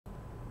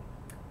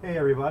Hey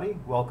everybody,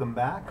 welcome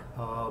back.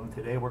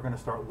 Today we're going to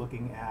start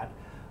looking at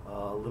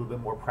a little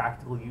bit more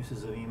practical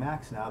uses of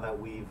Emacs now that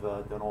we've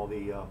done all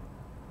the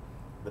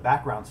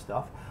background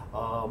stuff.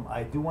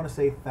 I do want to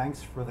say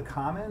thanks for the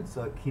comments.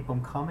 Keep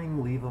them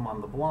coming, leave them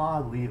on the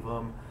blog, leave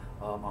them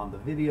on the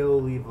video,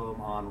 leave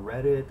them on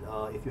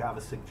Reddit. If you have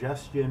a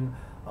suggestion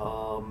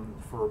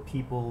for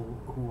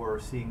people who are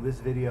seeing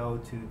this video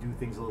to do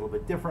things a little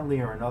bit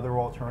differently or another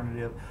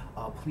alternative,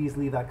 please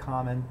leave that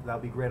comment.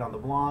 That'll be great on the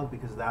blog,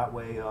 because that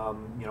way,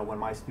 when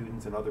my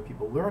students and other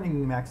people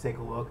learning Emacs take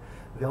a look,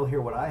 they'll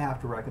hear what I have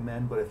to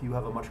recommend. But if you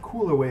have a much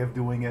cooler way of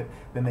doing it,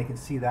 then they can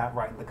see that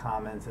right in the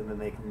comments, and then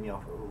they can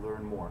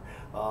learn more.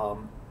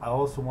 I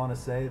also want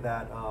to say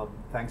that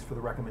thanks for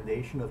the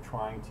recommendation of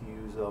trying to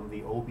use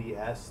the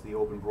OBS, the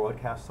Open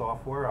Broadcast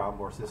software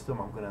or system.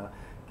 I'm going to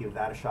give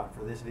that a shot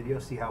for this video,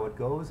 see how it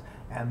goes.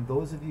 And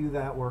those of you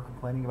that were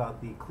complaining about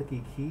the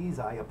clicky keys,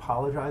 I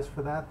apologize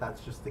for that.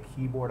 That's just the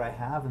keyboard I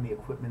have and the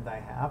equipment I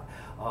have.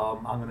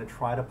 I'm going to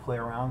try to play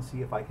around,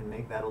 see if I can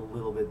make that a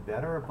little bit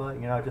better,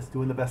 but just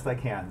doing the best I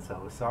can.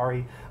 So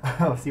sorry,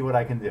 I'll see what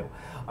I can do.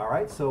 All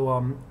right,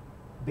 so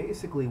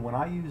basically, when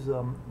I use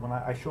when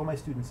I show my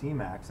students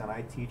Emacs, and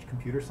I teach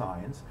computer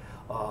science,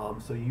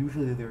 so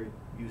usually they're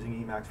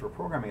using Emacs for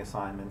programming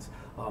assignments.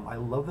 I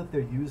love that they're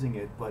using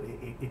it, but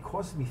it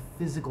causes me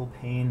physical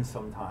pain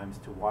sometimes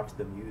to watch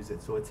them use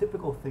it. So a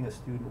typical thing a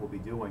student will be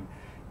doing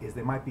is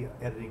they might be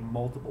editing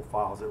multiple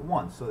files at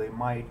once. So they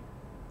might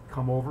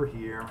come over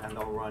here and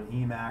they'll run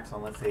Emacs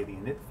on, let's say, the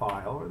init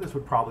file, or this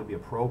would probably be a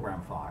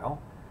program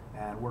file,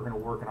 and we're going to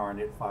work on our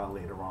init file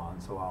later on.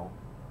 So I'll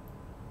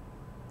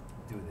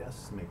do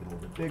this, make it a little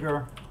bit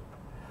bigger,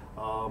 make it a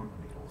little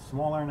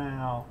smaller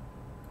now,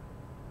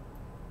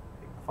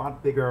 make the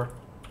font bigger.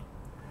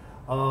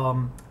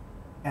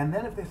 And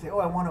then if they say, oh,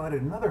 I want to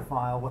edit another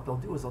file, what they'll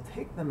do is they'll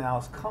take the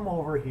mouse, come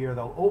over here,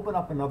 they'll open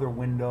up another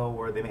window,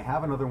 or they may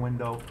have another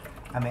window,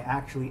 and they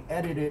actually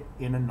edit it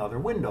in another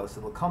window. So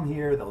they'll come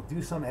here, they'll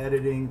do some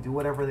editing, do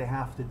whatever they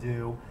have to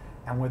do,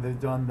 and when they're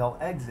done, they'll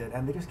exit,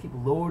 and they just keep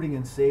loading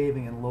and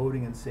saving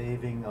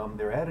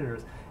their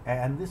editors,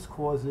 and this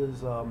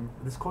causes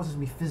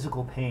me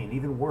physical pain.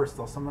 Even worse,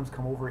 they'll sometimes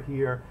come over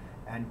here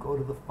and go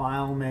to the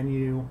File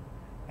menu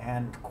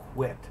and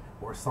quit,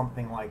 or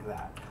something like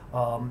that.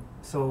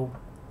 So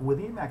with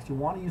Emacs, you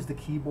want to use the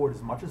keyboard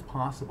as much as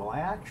possible.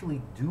 I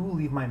actually do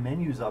leave my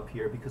menus up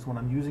here because when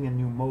I'm using a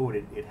new mode,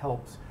 it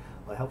helps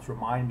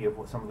remind me of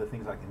some of the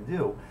things I can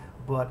do.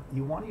 But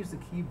you want to use the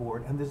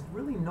keyboard, and there's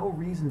really no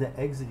reason to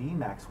exit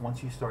Emacs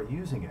once you start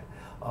using it.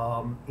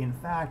 In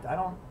fact, I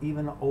don't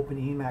even open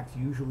Emacs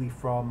usually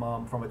from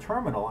a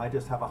terminal. I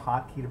just have a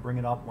hotkey to bring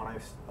it up when I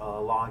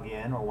log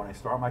in or when I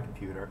start my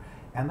computer,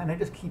 and then I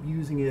just keep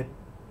using it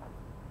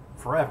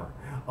forever.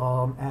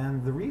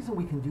 And the reason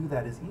we can do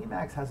that is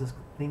Emacs has this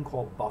thing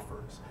called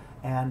buffers,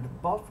 and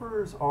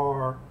buffers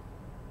are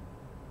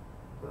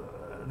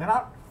they're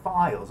not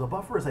files. A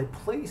buffer is a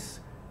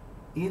place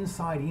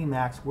inside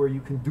Emacs where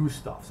you can do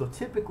stuff. So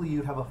typically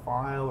you'd have a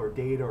file or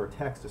data or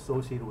text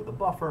associated with a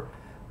buffer,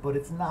 but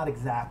it's not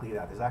exactly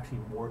that. There's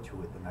actually more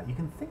to it than that. You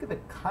can think of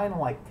it kind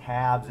of like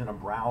tabs in a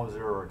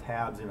browser or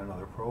tabs in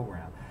another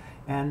program.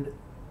 And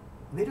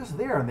they're just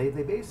there, and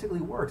they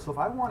basically work. So if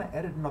I want to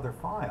edit another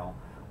file,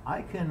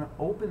 I can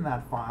open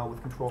that file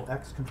with Control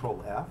X,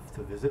 Control F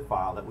to visit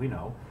file that we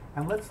know,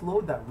 and let's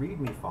load that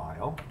README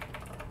file.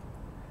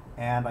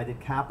 And I did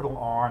capital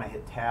R and I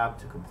hit Tab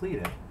to complete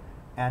it.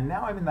 And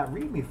now I'm in that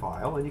README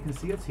file, and you can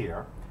see it's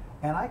here.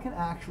 And I can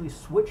actually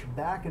switch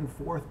back and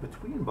forth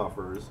between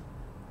buffers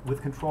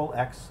with Control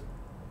X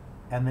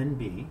and then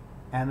B.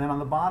 And then on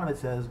the bottom it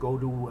says go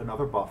to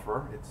another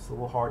buffer. It's a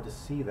little hard to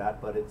see that,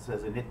 but it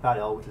says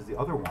init.l, which is the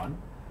other one,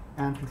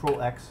 and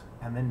Control X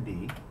and then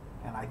D.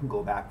 And I can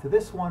go back to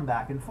this one,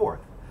 back and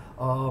forth.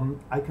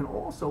 I can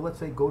also, let's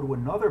say, go to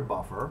another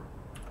buffer,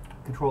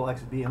 Control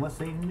X, B, and let's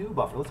say new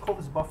buffer. Let's call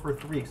this buffer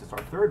 3 because it's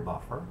our third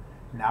buffer.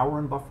 Now we're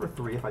in buffer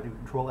 3. If I do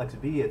Control X,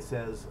 B, it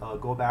says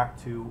go back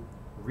to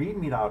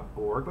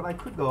readme.org, but I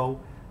could go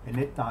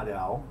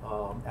init.l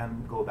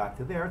and go back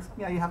to there.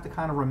 You have to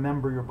kind of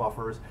remember your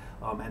buffers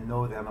and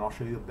know them, and I'll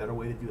show you a better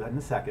way to do that in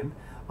a second.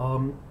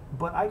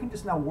 But I can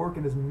just now work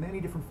in as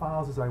many different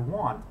files as I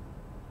want,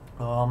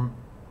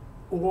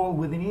 or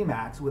within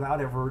Emacs without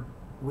ever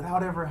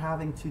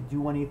having to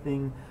do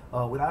anything,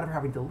 without ever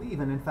having to leave.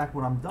 And in fact,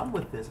 when I'm done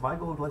with this, if I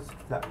go to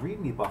that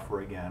README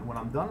buffer again, when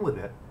I'm done with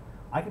it,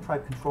 I can try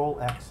Control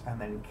X and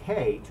then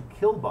K to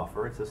kill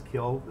buffer. It says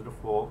kill the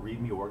default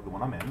README org, the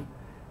one I'm in,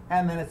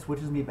 and then it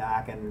switches me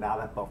back, and now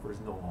that buffer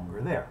is no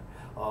longer there.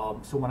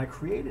 So when I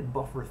created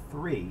buffer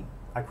 3,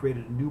 I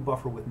created a new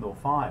buffer with no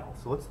file.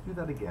 So let's do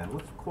that again.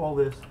 Let's call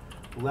this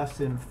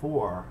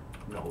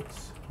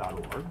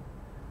lesson4notes.org.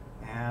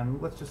 And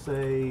let's just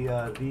say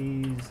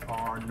these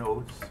are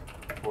notes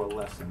for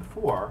lesson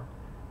 4.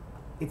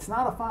 It's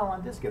not a file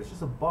on disk yet. It's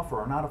just a buffer,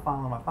 or not a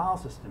file in my file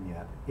system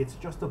yet. It's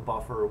just a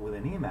buffer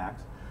within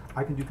Emacs.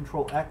 I can do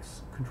Control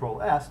X,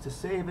 Control S to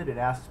save it. It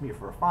asks me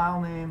for a file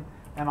name,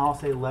 and I'll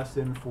say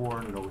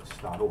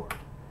lesson4notes.org.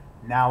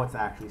 Now it's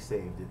actually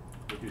saved.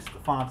 reduced the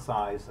font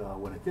size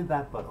when it did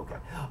that, but okay.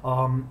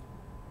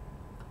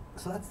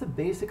 So that's the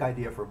basic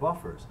idea for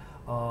buffers.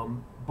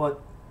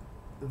 But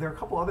there are a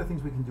couple other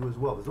things we can do as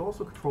well. There's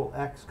also Control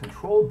X,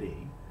 Control B,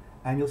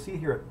 and you'll see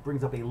here it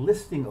brings up a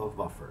listing of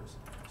buffers.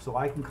 So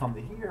I can come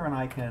to here and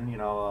I can,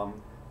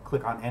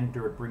 click on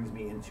Enter. It brings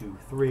me into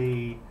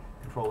 3.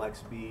 Control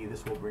X B.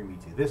 This will bring me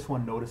to this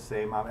one. Notice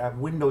same. I have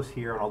Windows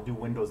here, and I'll do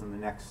Windows in the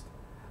next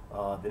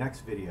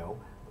video.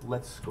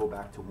 Let's go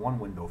back to one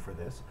window for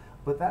this.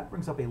 But that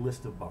brings up a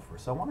list of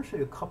buffers. So I want to show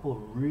you a couple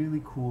of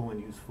really cool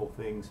and useful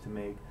things to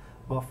make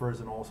buffers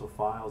and also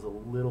files a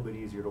little bit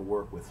easier to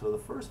work with. So the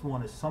first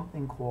one is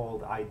something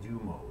called I do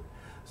mode.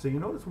 So you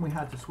notice when we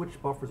had to switch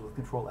buffers with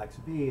Control X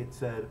B, it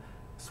said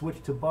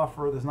switch to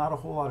buffer. There's not a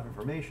whole lot of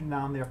information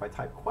down there. If I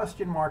type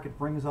question mark, it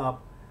brings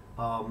up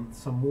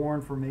some more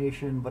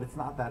information, but it's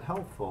not that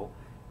helpful.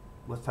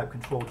 Let's type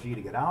Control G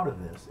to get out of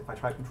this. If I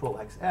try Control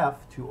XF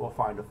to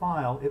find a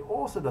file, it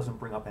also doesn't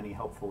bring up any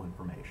helpful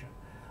information.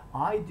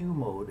 I do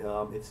mode,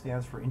 it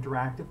stands for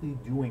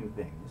interactively doing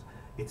things.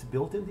 It's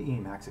built into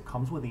Emacs. It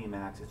comes with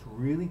Emacs. It's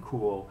really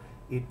cool.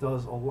 It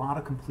does a lot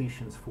of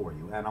completions for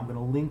you. And I'm going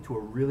to link to a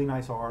really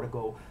nice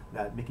article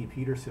that Mickey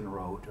Peterson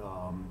wrote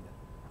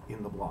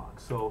in the blog.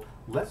 So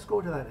let's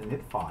go to that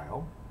init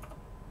file.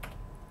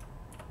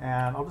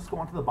 And I'll just go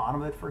on to the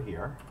bottom of it for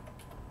here.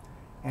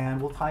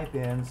 And we'll type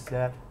in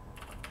set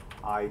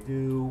I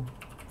do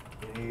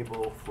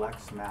enable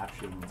flex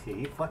matching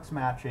T. Flex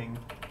matching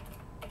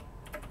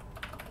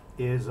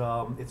is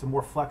it's a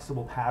more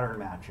flexible pattern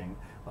matching.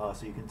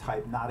 So you can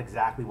type not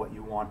exactly what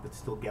you want, but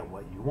still get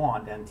what you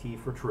want. And T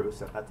for true,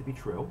 set that to be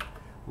true.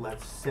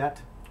 Let's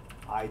set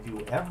I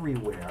do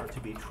everywhere to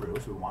be true,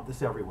 so we want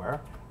this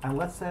everywhere. And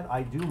let's set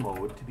I do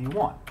mode to be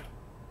 1.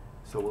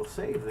 So we'll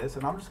save this,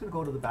 and I'm just going to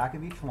go to the back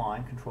of each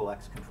line, Control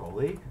X,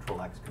 Control E,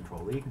 Control X,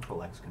 Control E,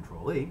 Control X,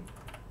 Control E.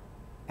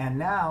 And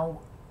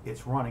now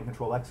it's running.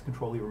 Control X,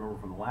 Control E, remember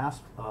from the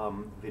last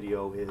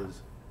video,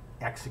 is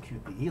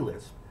execute the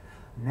eLisp.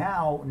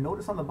 Now,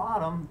 notice on the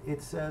bottom,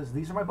 it says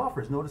these are my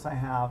buffers. Notice I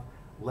have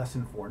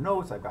lesson 4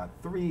 notes. I've got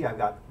 3. I've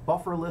got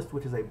buffer list,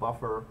 which is a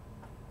buffer.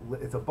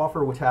 It's a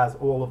buffer which has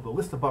all of the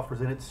list of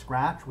buffers in it.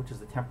 Scratch, which is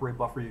the temporary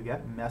buffer you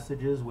get.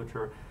 Messages, which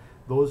are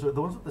those are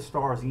the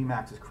stars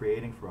Emacs is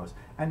creating for us.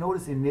 And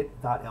notice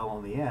init.l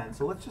on the end.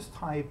 So let's just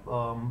type.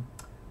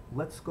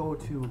 Let's go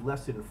to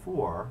lesson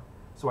 4.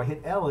 So I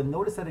hit L, and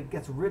notice that it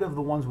gets rid of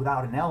the ones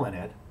without an L in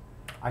it.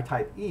 I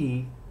type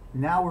E.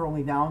 Now we're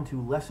only down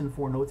to lesson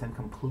 4 notes and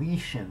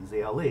completions,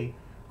 the LE.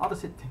 I'll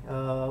just hit,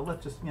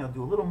 let's just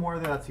do a little more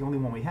there. That's the only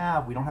one we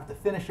have. We don't have to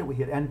finish it. We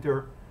hit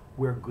enter.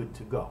 We're good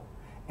to go.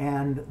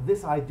 And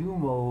this I do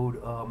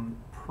mode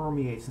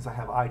permeates, since I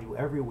have I do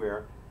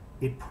everywhere,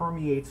 it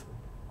permeates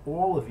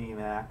all of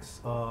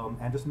Emacs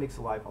and just makes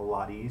life a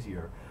lot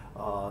easier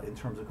in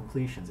terms of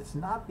completions. It's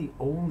not the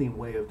only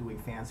way of doing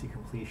fancy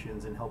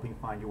completions and helping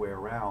find your way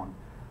around.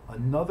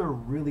 Another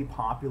really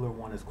popular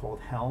one is called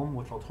Helm,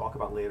 which I'll talk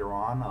about later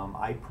on.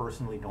 I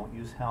personally don't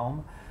use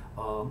Helm.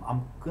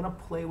 I'm going to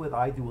play with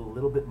I do a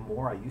little bit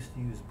more. I used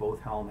to use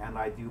both Helm and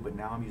I do, but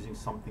now I'm using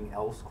something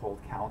else called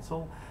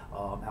Council.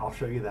 And I'll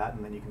show you that,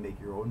 and then you can make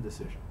your own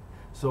decision.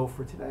 So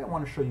for today, I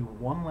want to show you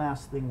one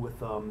last thing with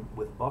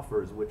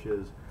buffers, which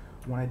is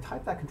when I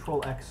type that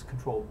Control X,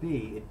 Control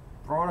B, it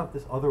brought up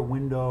this other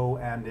window,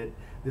 and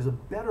there's a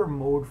better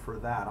mode for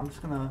that. I'm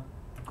just going to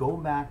go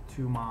back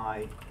to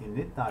my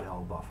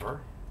init.l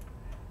buffer,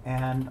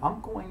 and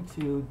I'm going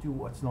to do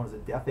what's known as a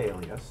def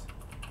alias.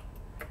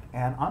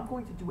 And I'm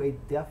going to do a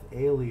def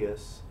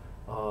alias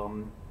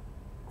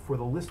for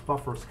the list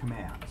buffers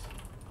commands.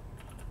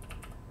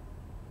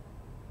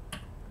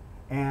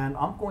 And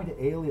I'm going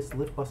to alias the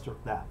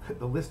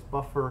list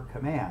buffer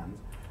commands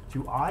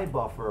to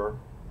ibuffer,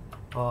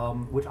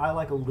 which I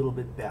like a little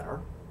bit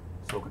better.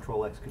 So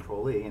Control X,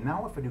 Control E. And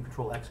now if I do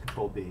Control X,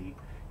 Control B,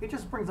 it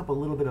just brings up a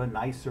little bit of a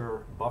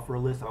nicer buffer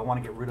list. If I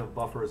want to get rid of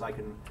buffers, I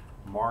can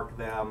mark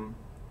them.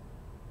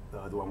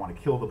 Do I want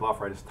to kill the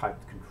buffer? I just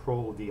typed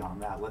Control D on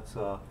that. Let's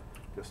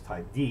just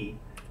type D.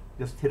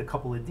 Just hit a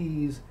couple of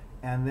Ds,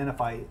 and then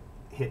if I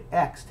hit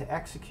X to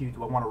execute,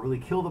 do I want to really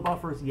kill the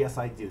buffers? Yes,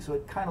 I do. So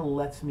it kind of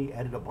lets me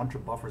edit a bunch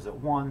of buffers at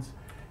once.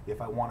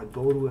 If I want to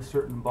go to a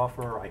certain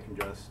buffer, I can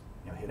just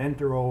hit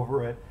Enter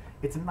over it.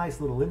 It's a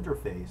nice little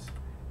interface.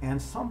 And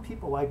some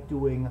people like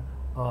doing,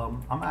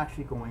 I'm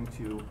actually going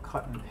to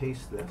cut and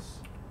paste this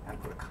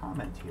and put a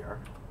comment here.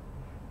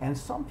 And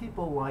some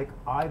people like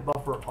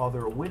ibuffer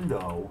other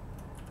window.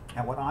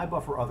 And what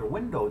ibuffer other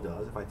window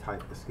does, if I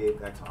type escape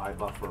X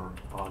ibuffer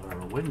other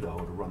window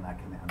to run that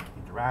command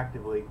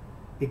interactively,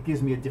 it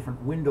gives me a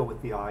different window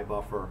with the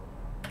ibuffer.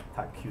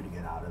 Type Q to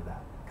get out of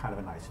that. Kind of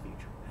a nice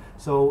feature.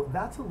 So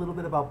that's a little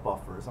bit about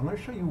buffers. I'm going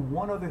to show you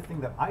one other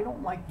thing that I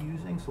don't like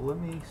using. So let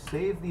me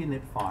save the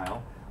init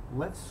file.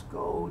 Let's just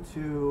go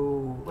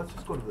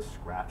to the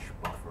Scratch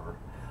buffer.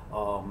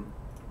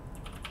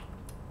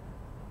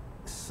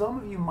 Some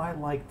of you might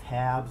like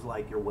tabs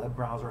like your web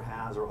browser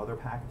has or other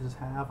packages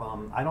have.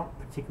 I don't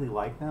particularly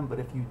like them, but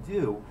if you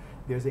do,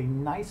 there's a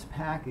nice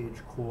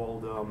package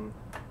called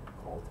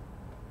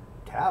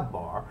tab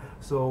bar.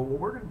 So what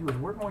we're going to do is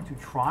we're going to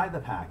try the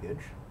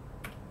package,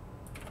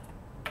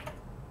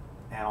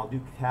 and I'll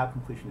do tab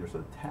completion here.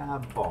 So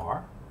tab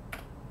bar,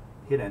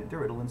 hit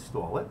enter, it'll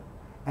install it.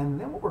 And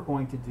then what we're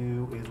going to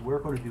do is we're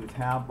going to do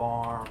tab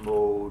bar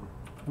mode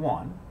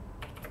 1.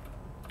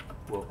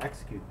 We'll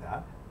execute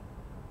that.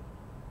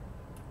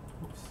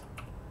 Oops,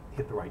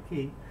 hit the right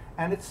key.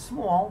 And it's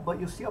small, but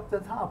you'll see up the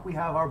top we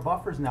have our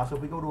buffers now. So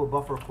if we go to a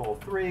buffer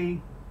called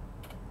 3,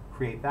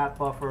 create that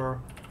buffer,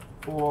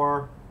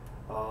 4,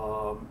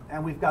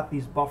 and we've got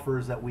these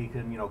buffers that we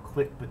can,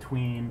 click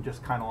between,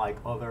 just kind of like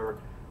other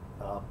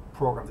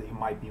programs that you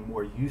might be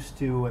more used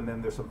to, and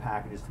then there's some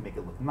packages to make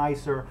it look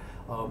nicer.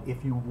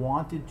 If you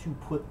wanted to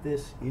put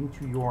this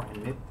into your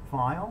init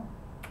file,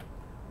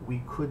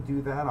 we could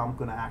do that. I'm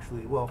going to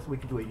actually, so we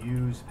could do a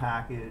use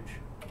package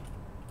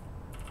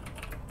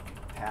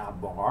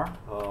tab bar,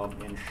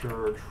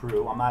 ensure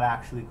true. I'm not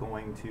actually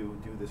going to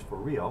do this for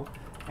real.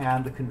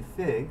 And the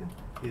config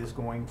is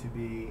going to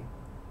be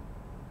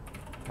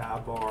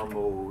tab bar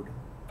mode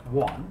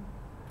 1.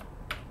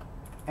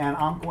 And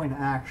I'm going to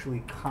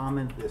actually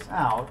comment this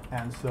out,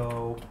 and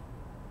so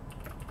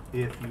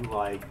if you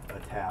like a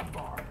tab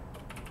bar.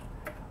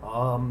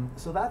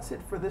 So that's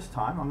it for this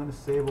time. I'm going to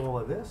save all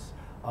of this.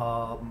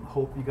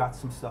 Hope you got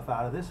some stuff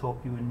out of this.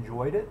 Hope you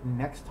enjoyed it.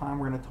 Next time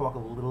we're going to talk a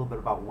little bit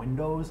about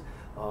Windows.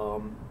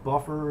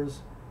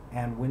 Buffers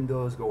and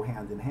Windows go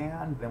hand in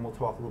hand. Then we'll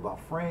talk a little about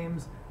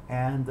frames,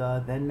 and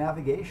then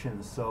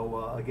navigation.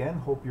 So again,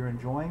 hope you're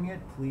enjoying it.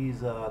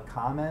 Please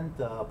comment.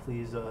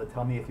 Please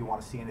tell me if you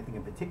want to see anything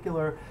in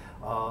particular.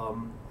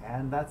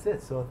 And that's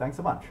it. So thanks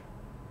so much.